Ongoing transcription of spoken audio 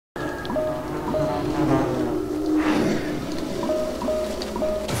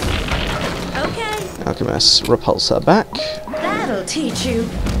Okay. Alchemist, repulse her back. That'll teach you.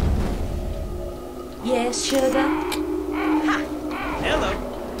 Yes, sugar. Ha. Hello.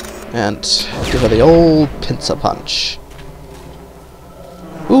 And give her the old pincer punch.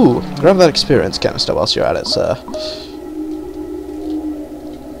 Ooh, grab that experience canister whilst you're at it, sir.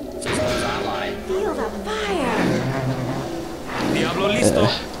 Feel the fire. Diablo listo.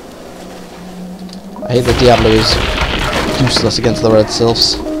 I hate that Diablo is useless against the red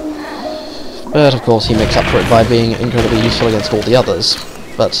sylphs. But of course he makes up for it by being incredibly useful against all the others.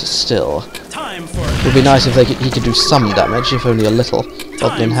 But still, Time for it would be nice if he could do some damage, if only a little,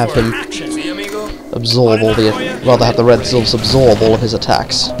 rather than have him absorb all the... rather have the red sylphs absorb all of his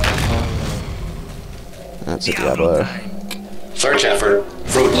attacks. That's a Diablo. Search effort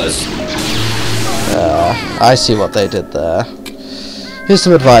fruitless. I see what they did there. Here's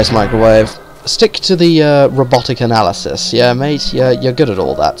some advice, Microwave. Stick to the robotic analysis. Yeah, mate, you're good at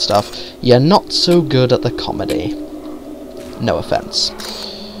all that stuff. You're not so good at the comedy. No offense.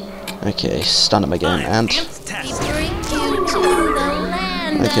 Okay, stun him again, and...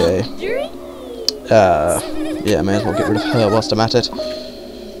 okay. Yeah, may as well get rid of her whilst I'm at it.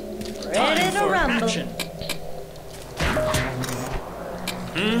 Ready to rumble.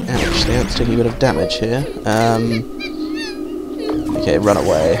 Ouch, the ant's taking a bit of damage here. Okay, run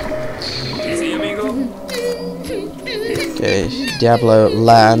away. Okay, Diablo,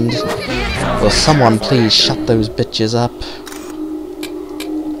 land. Will someone please shut those bitches up?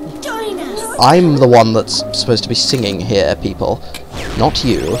 Join us. I'm the one that's supposed to be singing here, people. Not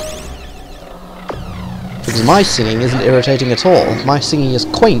you. Because my singing isn't irritating at all. My singing is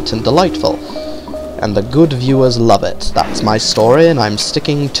quaint and delightful. And the good viewers love it. That's my story, and I'm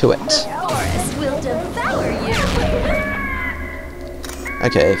sticking to it. Forest will devour you.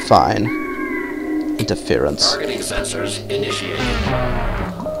 Okay, fine. Interference. Targeting sensors initiated.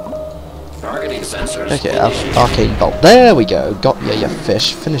 Targeting sensors Okay, initiated. arcane bolt. There we go. Got ya, you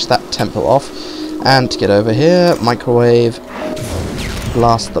fish. Finish that tempo off. And to get over here, microwave.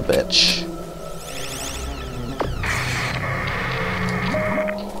 Blast the bitch.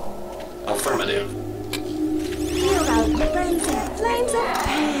 Affirmative. Feel the blazing flames of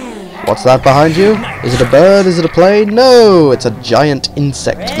pan. What's that behind you? Is it a bird? Is it a plane? No! It's a giant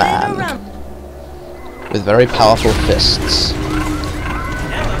insect Ready to man. rumble. With very powerful fists.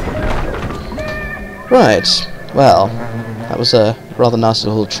 Right. Well, that was a rather nasty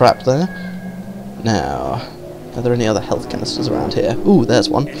little trap there. Now, are there any other health canisters around here? Ooh, there's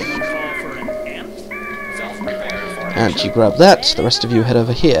one. And you grab that. The rest of you head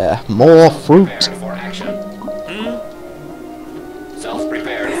over here. More fruit. For action.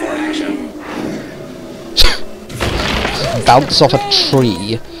 Self-prepared for action. Bounce off a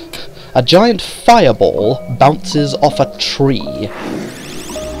tree. A giant fireball bounces off a tree.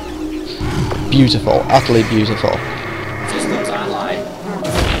 Beautiful. Utterly beautiful. Systems online.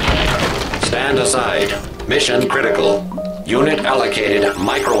 Stand aside. Mission critical. Unit allocated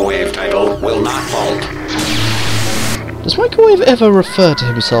microwave title will not halt. Does Microwave ever refer to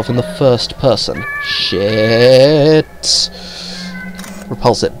himself in the first person? Shit.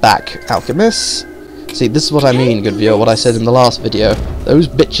 Repulse it back, Alchemist. See, this is what I mean, good viewer, what I said in the last video. Those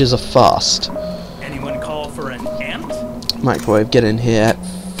bitches are fast. Anyone call for an ant? Microwave, get in here.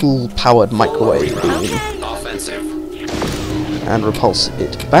 Full-powered microwave beam. Okay. Offensive. And repulse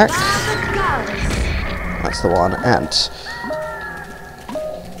it back. The goddess. That's the one. And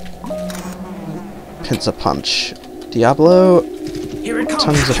pincer punch. Diablo. Here it comes.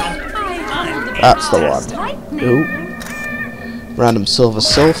 Tons of... chump. That's the one. Ooh. Random silver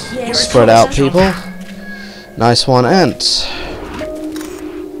sylph. Spread out, people. Nice one, Ant.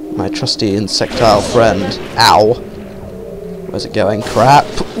 My trusty insectile friend. Ow. Where's it going? Crap.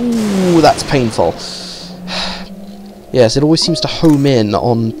 Ooh, that's painful. Yes, it always seems to home in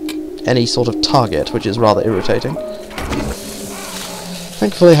on any sort of target, which is rather irritating.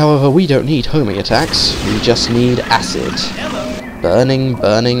 Thankfully, however, we don't need homing attacks. We just need acid. Burning,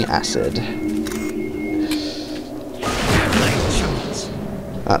 burning acid.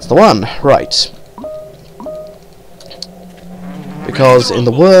 That's the one. Right. Because, in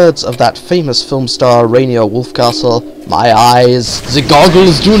the words of that famous film star Rainier Wolfcastle, my eyes, the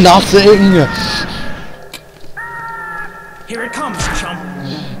goggles do nothing! Here it comes,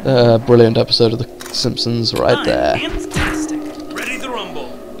 chump. Brilliant episode of The Simpsons right there. Fantastic. Ready to rumble.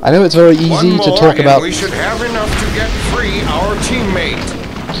 I know it's very easy One more to talk and about... we should have enough to get free our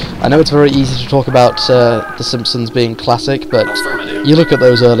teammate. I know it's very easy to talk about The Simpsons being classic, but Affirmative. you look at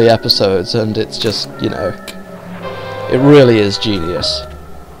those early episodes and it's just, you know, it really is genius.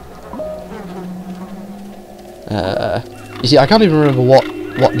 You see, I can't even remember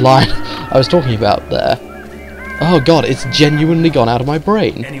what line I was talking about there. Oh god, it's genuinely gone out of my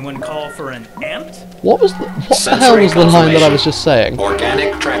brain. Anyone call for an ant? What the hell was the line that I was just saying?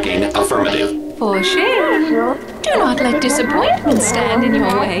 Organic tracking affirmative. For shame. Do not let disappointment stand in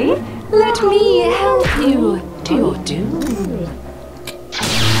your way. Let me help you to your doom.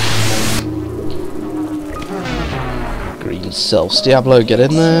 Green selves. Diablo, get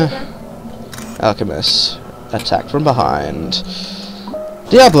in there. Alchemist, attack from behind.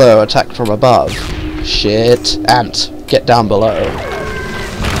 Diablo, attack from above. Shit. Ant, get down below.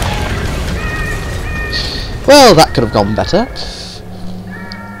 Well, that could have gone better.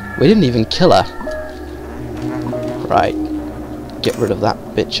 We didn't even kill her. Right. Get rid of that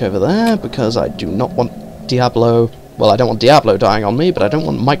bitch over there, because I do not want Diablo... Well, I don't want Diablo dying on me, but I don't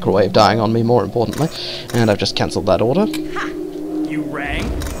want Microwave dying on me, more importantly. And I've just cancelled that order. You rang?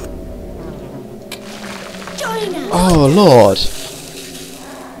 Join us. Oh, Lord.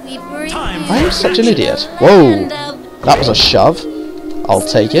 Time I am such an idiot. Whoa. That was a shove. I'll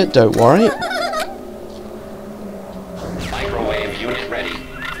take it, don't worry. Microwave unit ready.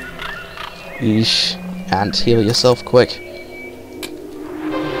 Yeesh. Ant, heal yourself quick.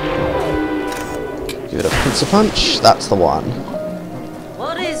 Give it a pincer punch. That's the one.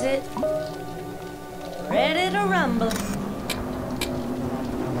 What is it? Ready to rumble.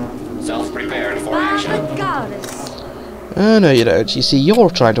 Self-prepared for By action. the goddess. Oh, no you don't. You see, you're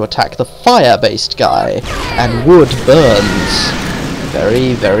trying to attack the fire-based guy, and wood burns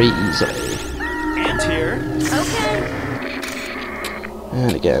very, very easily. Ant here. Okay.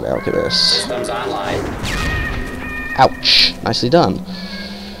 And again, Alchemist. Systems online. Ouch. Nicely done.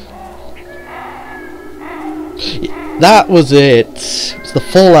 That was it. It's the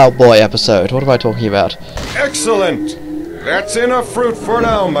Fallout Boy episode. What am I talking about? Excellent! That's enough fruit for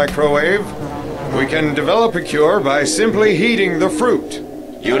now, Microwave. We can develop a cure by simply heating the fruit.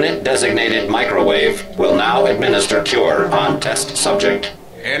 Unit designated Microwave will now administer cure on test subject.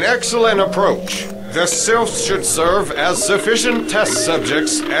 An excellent approach. The sylphs should serve as sufficient test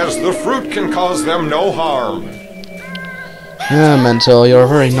subjects, as the fruit can cause them no harm. Ah, Mentor, you're a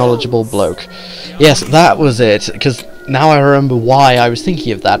very knowledgeable bloke. Yes, that was it, because now I remember why I was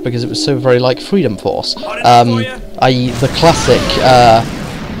thinking of that, because it was so very like Freedom Force. I.e. the classic,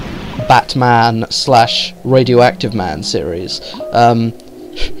 Batman / Radioactive Man series,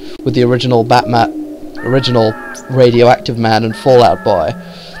 with the original Radioactive Man and Fallout Boy.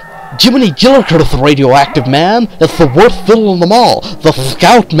 Jiminy Gillicudith, Radioactive Man! It's the worst villain of them all! The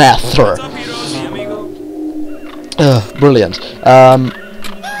Scoutmaster! Brilliant.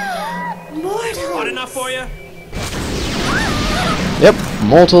 Hot enough for you? Yep,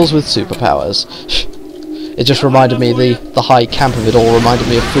 mortals with superpowers. It just reminded me, the high camp of it all reminded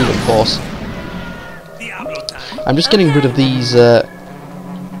me of Freedom Force. Diablo time. I'm just getting rid of these,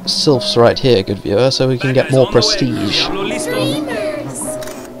 sylphs right here, good viewer, so we can get more prestige. Diablo listo.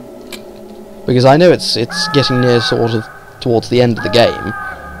 Because I know it's getting near sort of towards the end of the game,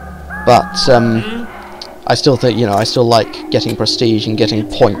 but, I still think, you know, I still like getting prestige and getting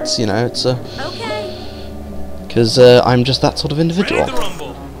points, you know, it's, Okay. because, I'm just that sort of individual. Ready to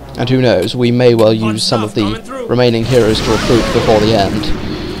rumble. And who knows, we may well use some of the remaining heroes to recruit before the end.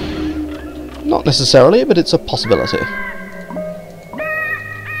 Not necessarily, but it's a possibility.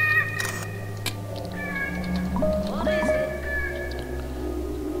 What is it?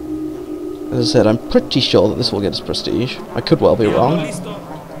 As I said, I'm pretty sure that this will get us prestige. I could well be Diablo wrong. listo.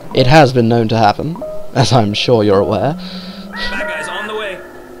 It has been known to happen, as I'm sure you're aware. Bad guys on the way.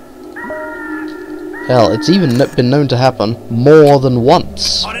 Hell, it's even been known to happen more than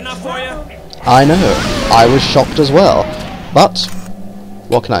once. Hot enough for you? I know, I was shocked as well. But,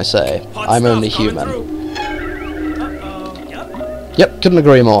 what can I say? Hot I'm stuff only coming human. through. Uh-oh. Yep. Yep, couldn't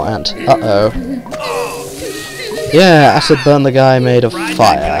agree more, Ant. Uh-oh. Yeah, acid burn the guy made of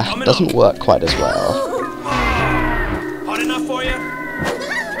fire. Doesn't work quite as well. Hot enough for you?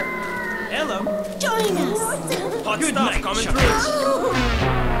 Hello. Join us. Hot stuff coming through.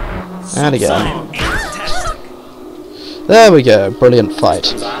 And again. Time. Fantastic. There we go, brilliant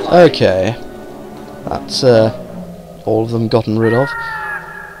fight. Okay. That's, all of them gotten rid of.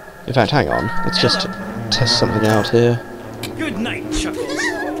 In fact, hang on, let's just test something out here. Good night, Chuckles.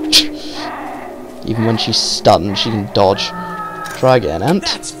 Even when she's stunned, she can dodge. Try again, Ant.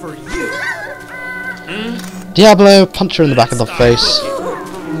 That's for you. Diablo, punch her in the back of the face.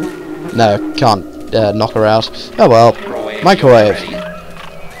 No, can't knock her out. Oh well. Microwave.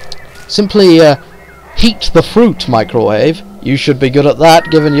 Simply, heat the fruit, Microwave. You should be good at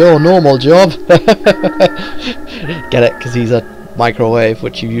that, given your normal job. Get it? Because he's a microwave,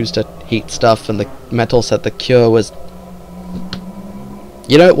 which you used to heat stuff, and the metal said the cure was...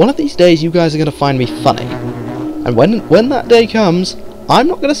 You know, one of these days you guys are going to find me funny. And when that day comes, I'm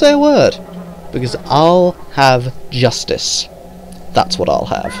not going to say a word. Because I'll have justice. That's what I'll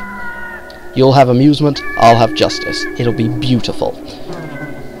have. You'll have amusement, I'll have justice. It'll be beautiful.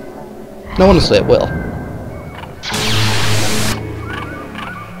 No, honestly, it will.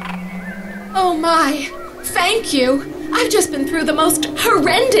 Oh my! Thank you! I've just been through the most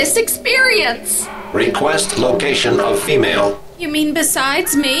horrendous experience! Request location of female. You mean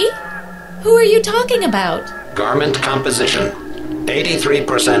besides me? Who are you talking about? Garment composition.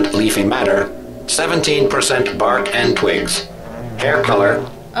 83% leafy matter, 17% bark and twigs. Hair color.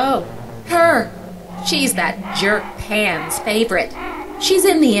 Oh, her. She's that jerk Pan's favorite. She's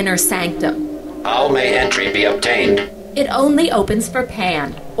in the inner sanctum. How may entry be obtained? It only opens for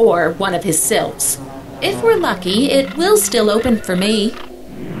Pan, or one of his sylphs. If we're lucky, it will still open for me.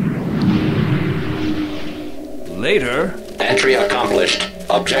 Later. Entry accomplished.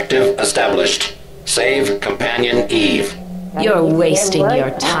 Objective established. Save companion Eve. You're wasting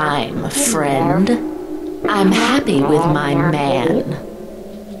your time, friend. I'm happy with my man.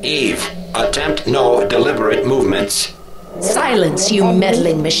 Eve, attempt no deliberate movements. Silence, you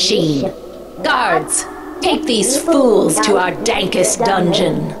meddling machine. Guards, take these fools to our dankest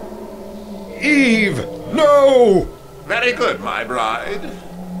dungeon. Eve, no! Very good, my bride.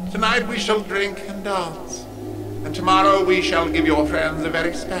 Tonight we shall drink and dance. And tomorrow we shall give your friends a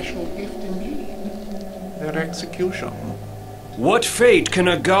very special gift indeed. Their execution. What fate can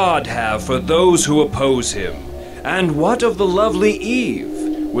a god have for those who oppose him? And what of the lovely Eve?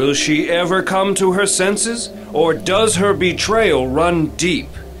 Will she ever come to her senses? Or does her betrayal run deep?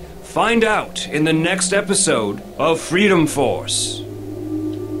 Find out in the next episode of Freedom Force.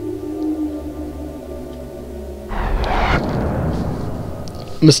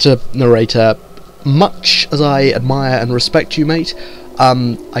 Mr. Narrator, much as I admire and respect you, mate,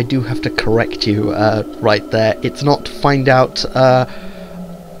 I do have to correct you right there. It's not find out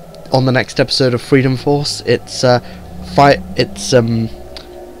on the next episode of Freedom Force. It's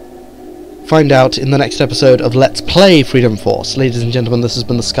find out in the next episode of Let's Play Freedom Force. Ladies and gentlemen, this has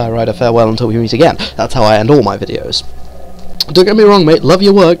been the Skyrider. Farewell until we meet again. That's how I end all my videos. Don't get me wrong, mate. Love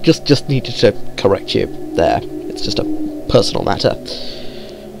your work. Just needed to correct you there. It's just a personal matter.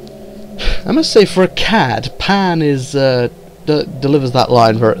 I must say, for a cad, Pan is delivers that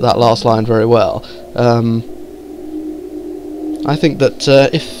last line very well. I think that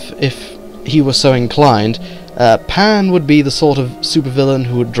if he were so inclined, Pan would be the sort of supervillain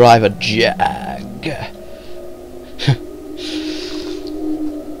who would drive a Jag.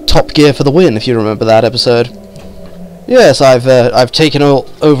 Top Gear for the win, if you remember that episode. Yes, I've taken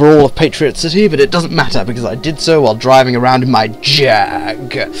over all of Patriot City, but it doesn't matter because I did so while driving around in my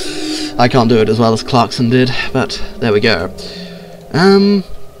Jag. I can't do it as well as Clarkson did, but there we go.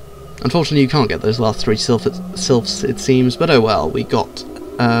 Unfortunately, you can't get those last 3 sylphs, it seems, but oh well. We got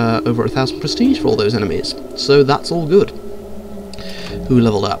over 1,000 prestige for all those enemies, so that's all good. Who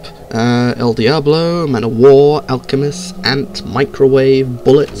leveled up? El Diablo, Man of War, Alchemist, Ant, Microwave,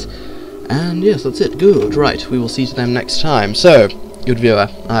 Bullet. And yes, that's it. Good. Right, we will see to them next time. So, good viewer,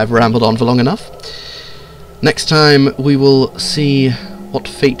 I've rambled on for long enough. Next time, we will see what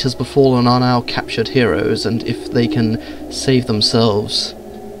fate has befallen on our captured heroes, and if they can save themselves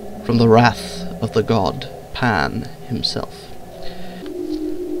from the wrath of the god, Pan himself.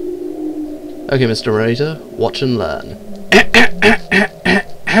 Okay, Mr. Narrator, watch and learn.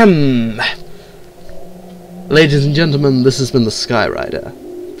 Ladies and gentlemen, this has been the Skyrider.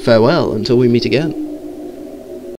 Farewell until we meet again.